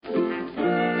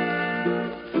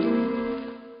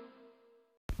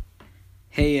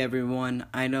Hey everyone,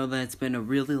 I know that it's been a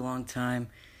really long time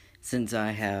since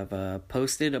I have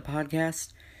posted a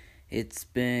podcast. It's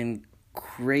been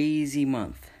crazy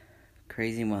month.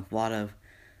 Lot of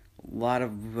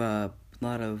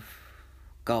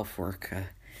golf work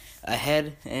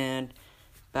ahead and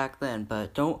back then.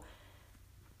 But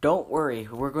don't worry,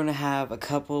 we're gonna have a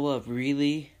couple of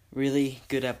really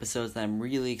good episodes that I'm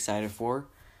really excited for.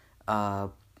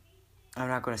 I'm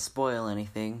not gonna spoil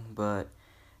anything, but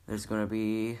there's going to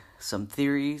be some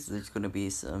theories, there's going to be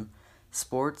some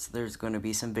sports, there's going to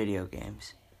be some video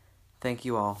games. Thank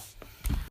you all.